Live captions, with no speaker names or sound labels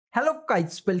Hello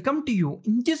guys, welcome to you.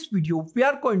 In this video, we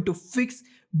are going to fix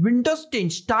Windows 10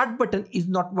 start button is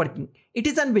not working. It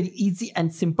is a very easy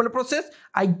and simple process.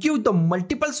 I give the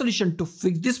multiple solution to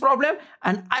fix this problem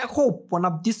and I hope one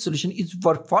of this solution is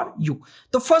work for you.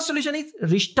 The first solution is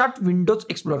restart Windows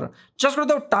Explorer. Just go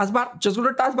to the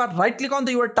taskbar, right click on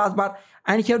your taskbar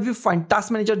and here we find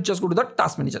task manager. Just go to the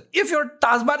task manager. If your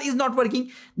taskbar is not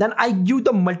working, then I give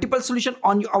the multiple solution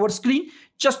on our screen.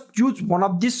 Just use one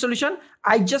of this solution.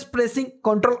 I just pressing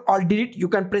Ctrl Alt Delete. You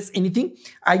can press anything.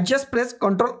 I just press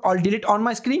Ctrl Alt Delete on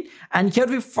my screen and here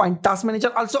we find task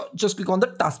manager. Also just click on the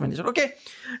task manager. Okay,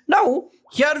 now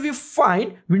here we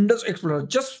find Windows Explorer.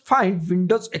 Just find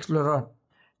Windows Explorer.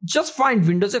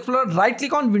 Right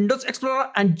click on Windows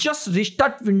Explorer and just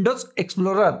restart Windows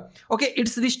Explorer. Okay,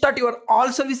 it's restart your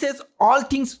all services, all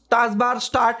things, taskbar,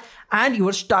 start, and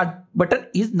your start button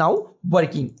is now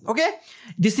working. Okay,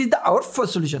 this is our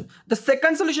first solution. The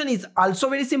second solution is also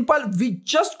very simple. We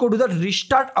just go to the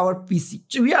restart our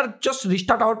PC. We are just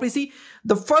restart our PC.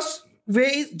 The first way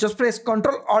is just press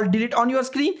Ctrl Alt Delete on your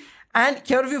screen and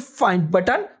here we find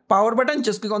button, power button.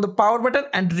 Just click on the power button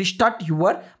and restart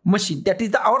your machine. That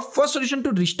is our first solution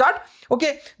to restart.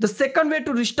 Okay, the second way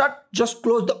to restart, just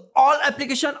close the all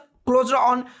application, close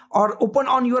on or open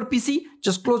on your PC.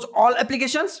 Just close all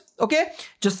applications. Okay,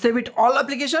 just save it all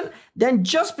application, then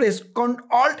just press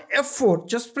Alt F4.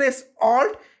 Just press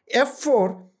Alt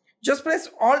F4. Just press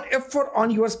Alt F4 on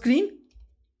your screen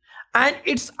and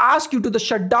it's asked you to the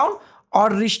shutdown or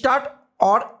restart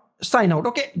or sign out.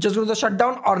 Okay, just go to the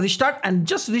shutdown or restart and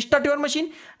just restart your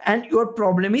machine and your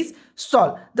problem is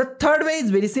solved. The third way is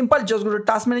very simple. Just go to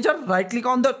task manager, right click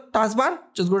on the taskbar,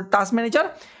 just go to task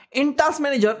manager. In task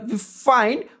manager we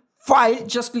find file,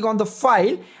 just click on the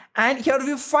file and here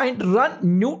we find run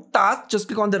new task. Just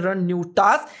click on the run new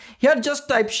task. Here just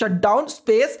type shutdown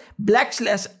space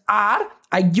 /r.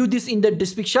 I give this in the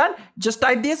description. Just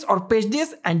type this or paste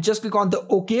this and just click on the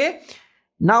OK.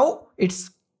 Now it's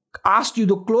asked you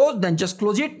to close, then just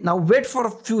close it. Now wait for a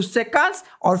few seconds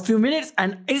or few minutes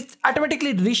and it's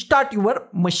automatically restart your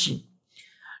machine.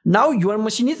 Now your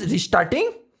machine is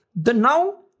restarting.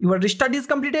 Now your restart is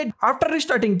completed. After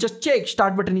restarting, just check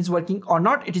start button is working or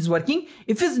not. It is working.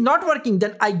 If it's not working,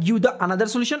 then I give the another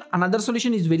solution. Another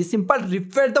solution is very simple.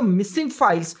 Repair the missing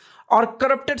files or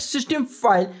corrupted system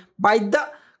file by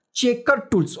the checker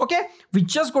tools. Okay, we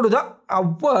just go to the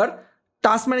our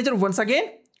task manager once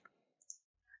again.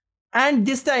 And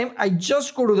this time I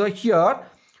just go to the here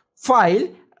file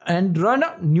and run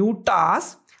a new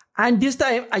task. And this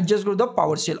time I just go to the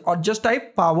PowerShell or just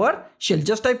type PowerShell.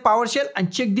 Just type PowerShell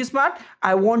and check this part.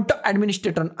 I want the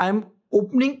administrator. I am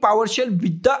opening PowerShell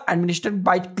with the administrator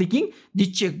by clicking the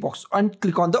checkbox and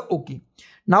click on the OK.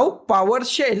 Now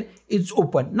PowerShell is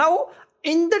open. Now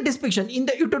in the description, in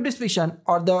the YouTube description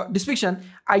or the description,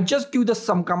 I just give the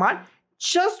some command.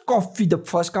 Just copy the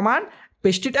first command,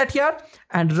 paste it at here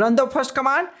and run the first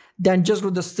command. Then just go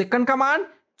to the second command,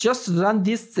 just run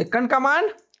this second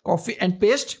command, copy and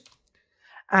paste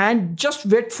and just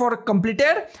wait for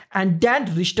completed and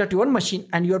then restart your machine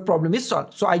and your problem is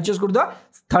solved. So I just go to the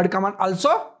third command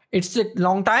also. It's a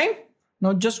long time.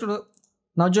 Now just go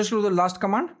to the last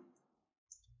command.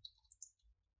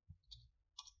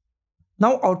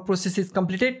 Now our process is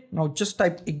completed. Now just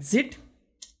type exit.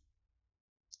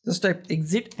 Just type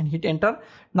exit and hit enter.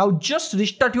 Now just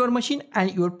restart your machine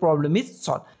and your problem is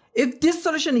solved. If this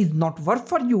solution is not work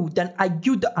for you, then I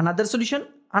give the another solution.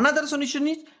 Another solution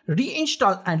is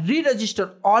reinstall and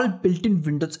re-register all built-in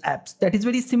Windows apps. That is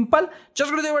very simple.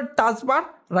 Just go to your taskbar,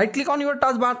 right click on your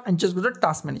taskbar and just go to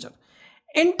task manager.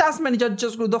 In task manager,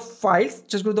 just go to the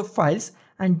files,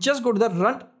 and just go to the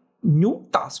run new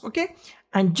task. Okay,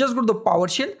 and just go to the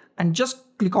PowerShell and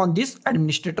just click on this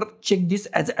administrator. Check this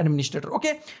as an administrator.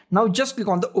 Okay, now just click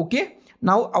on the OK.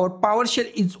 Now our PowerShell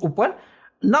is open.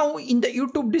 Now in the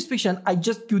YouTube description, I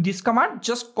just give this command.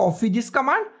 Just copy this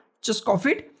command. Just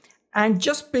copy it and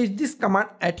just paste this command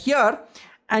at here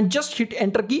and just hit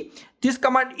enter key. This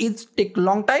command is take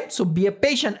long time, so be a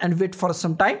patient and wait for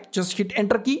some time. Just hit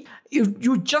enter key.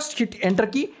 You just hit enter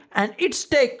key and it's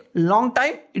take long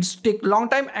time.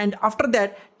 And after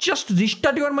that, just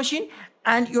restart your machine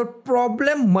and your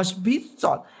problem must be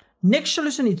solved. Next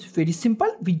solution is very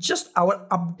simple. We just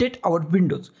update our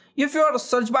Windows. If your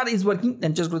search bar is working,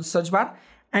 then just go to the search bar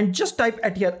and just type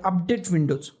at here update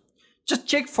Windows. Just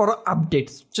check for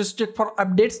updates.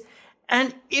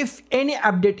 And if any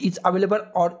update is available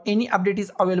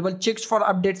checks for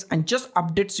updates and just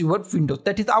updates your Windows.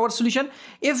 That is our solution.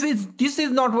 If this is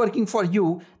not working for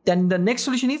you, then the next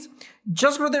solution is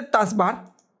just go to the taskbar,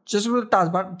 just go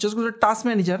to the task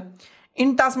manager.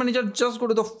 In task manager, just go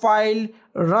to the file,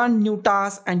 run new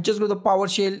task, and just go to the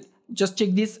PowerShell. Just check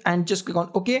this and just click on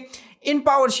OK. In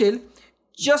PowerShell,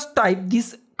 just type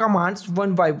these commands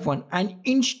one by one and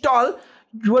install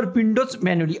your Windows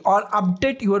manually or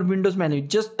update your Windows manually.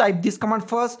 Just type this command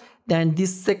first, then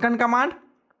this second command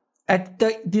at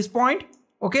this point.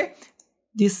 Okay,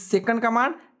 this second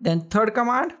command, then third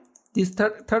command, this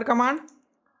third command,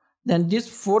 then this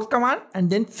fourth command, and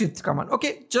then fifth command.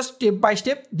 Okay, just step by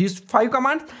step these 5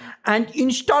 commands and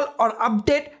install or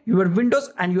update your Windows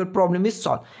and your problem is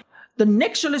solved. The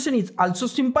next solution is also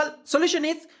simple. Solution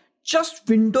is just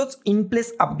Windows in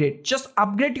place upgrade. Just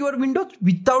upgrade your Windows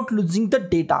without losing the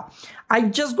data. I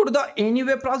just go to the any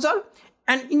web browser,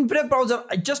 and in web browser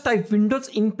I just type Windows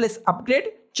in place upgrade.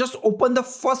 Just open the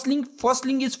first link. First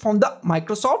link is from the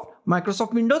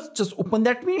Microsoft Windows. Just open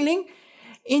that link.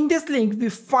 In this link we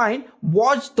find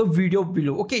watch the video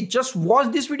below. Okay, just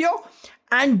watch this video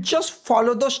and just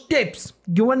follow the steps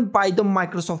given by the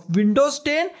Microsoft Windows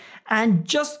 10 and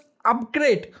just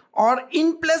upgrade or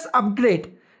in place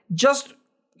upgrade. Just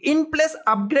in place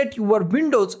upgrade your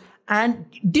Windows, and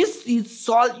this is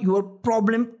solve your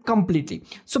problem completely.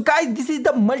 So guys, this is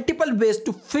the multiple ways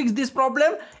to fix this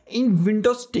problem in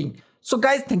Windows 10. So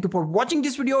guys, thank you for watching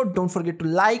this video. Don't forget to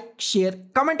like, share,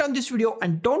 comment on this video,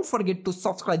 and don't forget to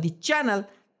subscribe the channel.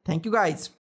 Thank you guys.